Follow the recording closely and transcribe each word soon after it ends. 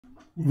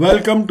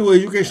Welcome to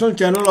educational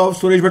channel of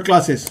Suresh Bhatt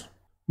classes.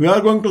 We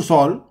are going to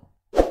solve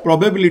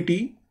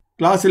probability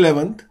class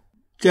 11th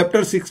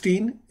chapter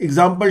 16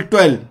 example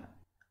 12.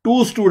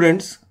 Two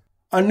students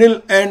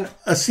Anil and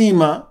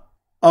Ashima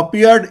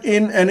appeared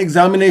in an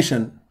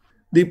examination.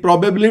 The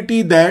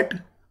probability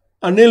that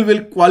Anil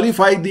will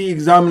qualify the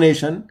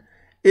examination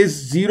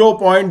is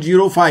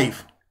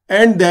 0.05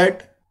 and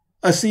that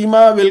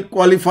Ashima will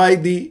qualify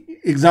the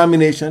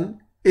examination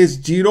is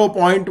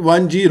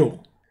 0.10.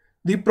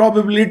 The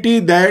probability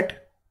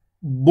that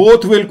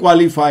both will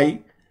qualify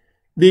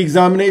the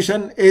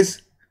examination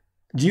is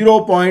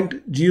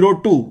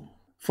 0.02.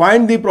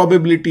 Find the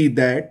probability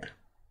that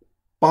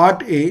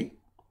part A,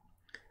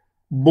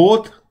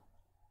 both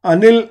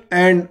Anil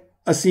and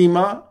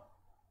Ashima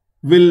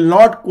will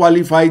not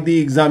qualify the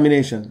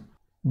examination.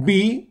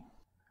 B,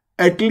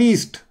 at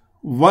least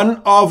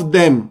one of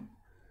them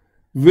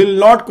will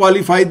not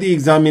qualify the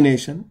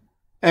examination.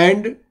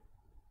 And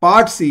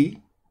part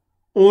C,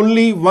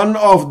 only one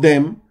of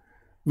them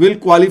will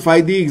qualify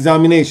the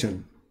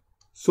examination.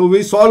 So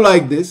we solve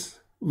like this.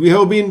 We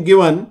have been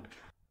given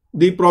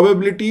the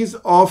probabilities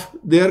of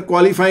their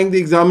qualifying the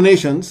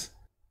examinations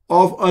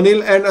of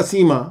Anil and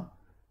Ashima.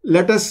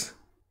 Let us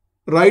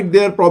write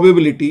their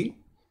probability.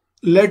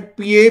 Let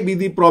PA be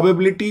the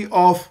probability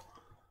of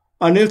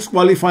Anil's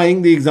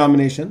qualifying the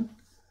examination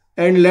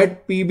and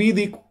let PB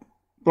the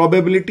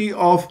probability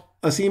of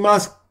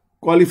Ashima's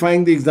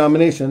qualifying the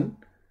examination.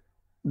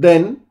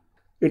 Then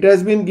it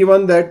has been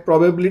given that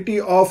probability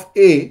of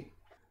A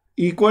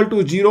equal to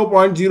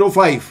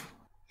 0.05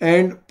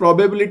 and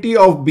probability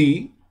of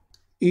B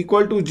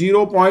equal to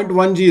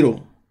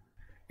 0.10.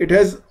 It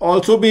has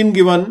also been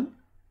given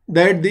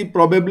that the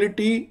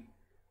probability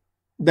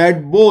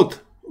that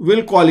both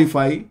will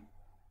qualify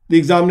the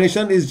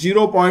examination is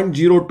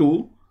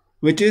 0.02,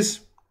 which is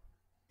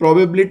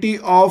probability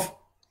of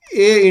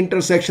A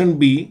intersection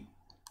B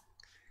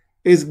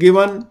is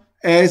given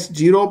as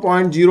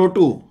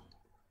 0.02.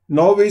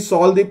 Now we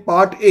solve the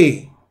part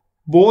A.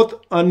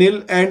 Both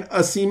Anil and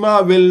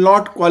Ashima will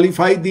not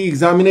qualify the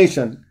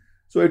examination.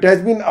 So it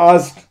has been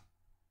asked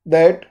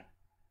that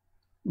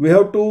we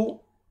have to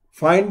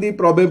find the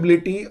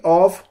probability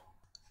of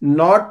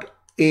not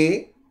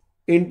A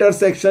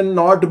intersection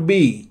not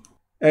B.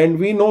 And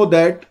we know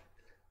that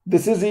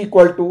this is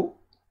equal to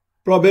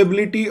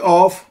probability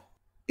of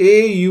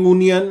A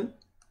union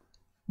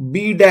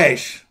B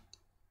dash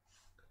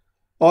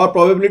or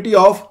probability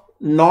of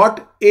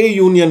not A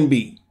union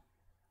B.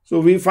 So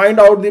we find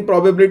out the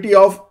probability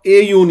of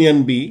A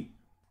union B,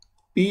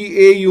 PA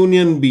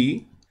union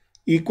B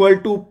equal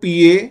to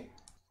PA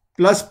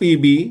plus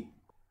PB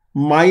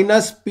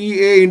minus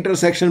PA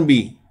intersection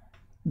B.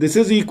 This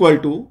is equal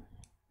to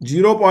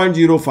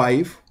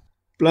 0.05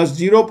 plus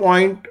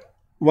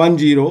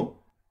 0.10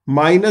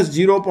 minus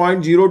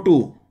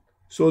 0.02.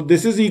 So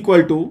this is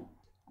equal to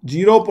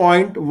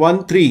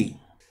 0.13.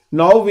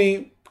 Now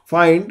we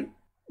find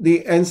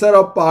the answer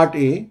of part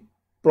A,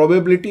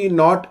 probability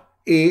not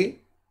A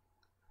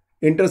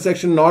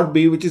intersection not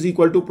B, which is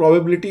equal to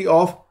probability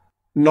of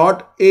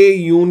not A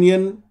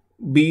union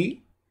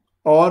B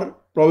or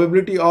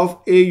probability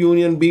of A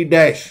union B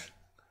dash,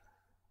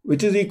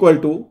 which is equal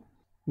to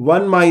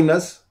 1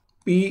 minus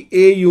PA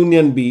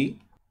union B.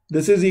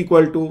 This is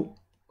equal to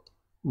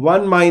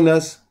 1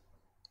 minus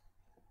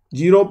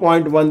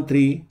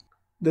 0.13.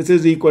 This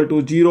is equal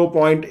to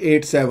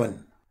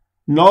 0.87.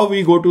 Now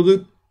we go to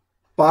the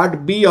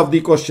part B of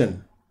the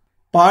question.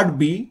 Part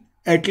B,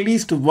 at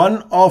least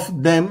one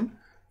of them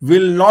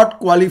will not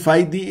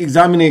qualify the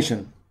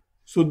examination.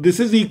 So this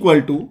is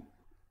equal to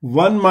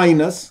 1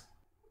 minus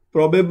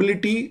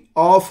probability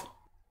of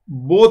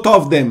both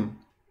of them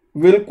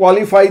will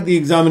qualify the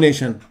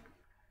examination.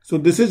 So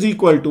this is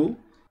equal to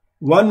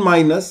 1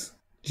 minus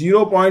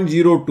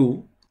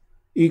 0.02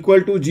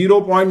 equal to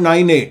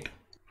 0.98.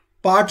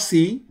 Part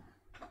C,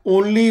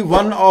 only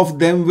one of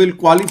them will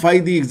qualify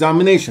the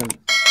examination.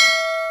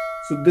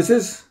 So this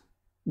is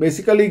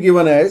basically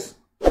given as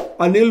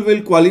Anil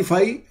will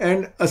qualify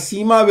and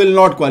Ashima will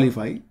not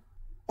qualify,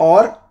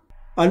 or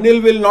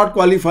Anil will not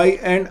qualify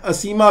and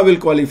Ashima will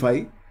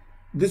qualify.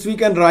 This we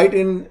can write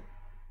in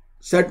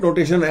set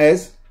notation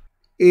as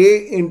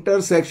A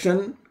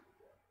intersection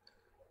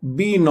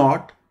B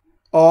naught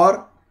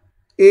or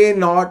A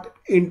naught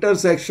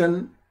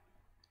intersection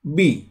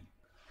B.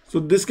 So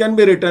this can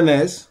be written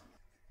as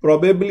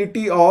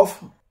probability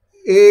of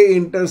A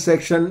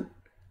intersection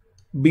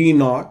B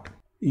naught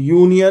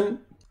union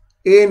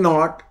A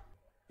naught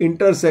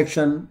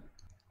intersection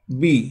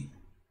B,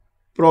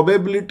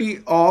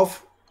 probability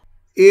of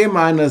A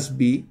minus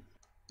B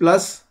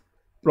plus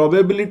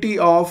probability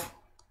of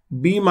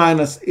B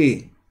minus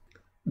A.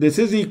 This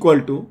is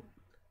equal to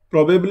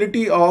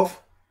probability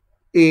of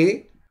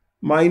A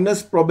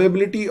minus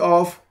probability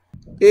of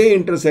A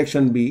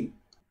intersection B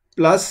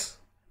plus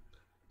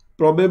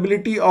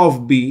probability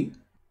of B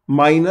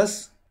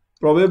minus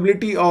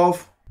probability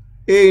of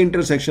A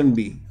intersection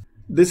B.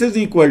 This is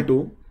equal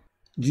to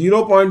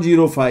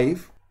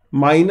 0.05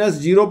 minus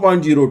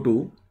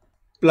 0.02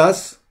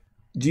 plus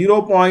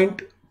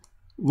 0.10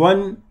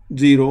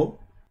 0.10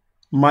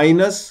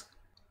 minus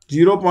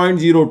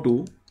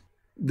 0.02.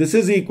 This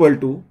is equal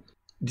to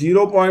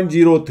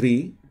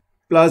 0.03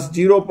 plus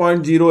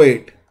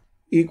 0.08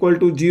 equal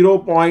to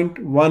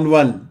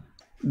 0.11.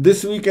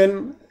 This we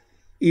can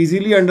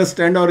easily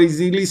understand or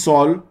easily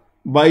solve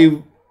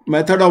by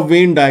method of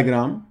Venn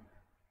diagram.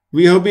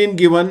 We have been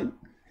given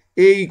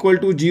A equal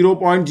to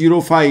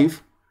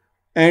 0.05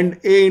 and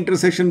A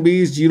intersection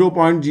B is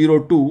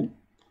 0.02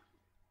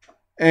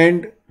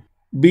 and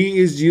B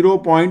is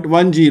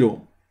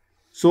 0.10.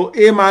 So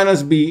A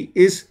minus B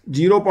is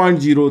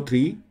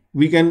 0.03.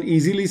 We can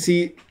easily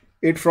see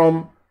it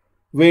from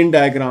Venn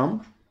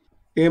diagram.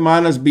 A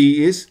minus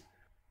B is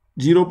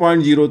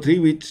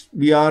 0.03, which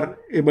we are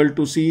able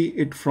to see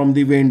it from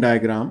the Venn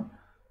diagram,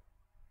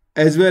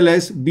 as well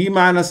as B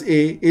minus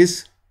A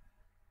is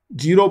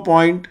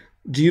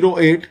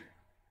 0.08.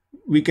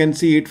 We can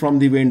see it from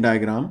the Venn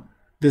diagram,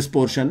 this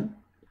portion.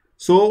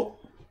 So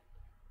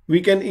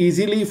we can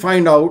easily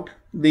find out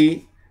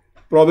the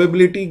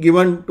probability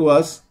given to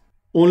us.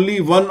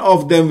 Only one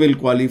of them will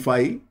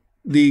qualify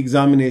the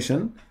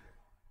examination.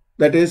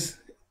 That is,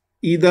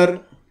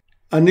 either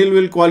Anil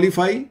will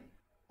qualify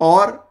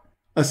or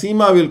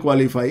Ashima will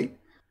qualify.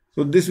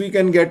 So this we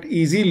can get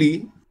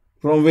easily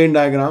from Venn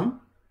diagram,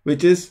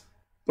 which is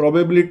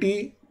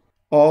probability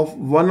of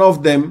one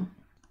of them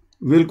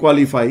will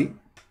qualify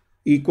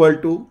equal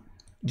to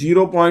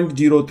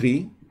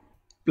 0.03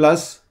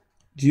 plus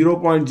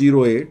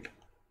 0.08,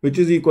 which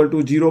is equal to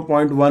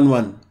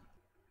 0.11.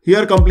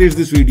 Here completes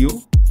this video.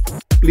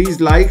 Please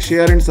like,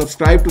 share and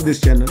subscribe to this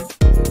channel.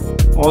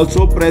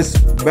 Also press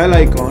bell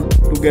icon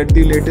to get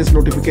the latest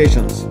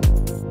notifications.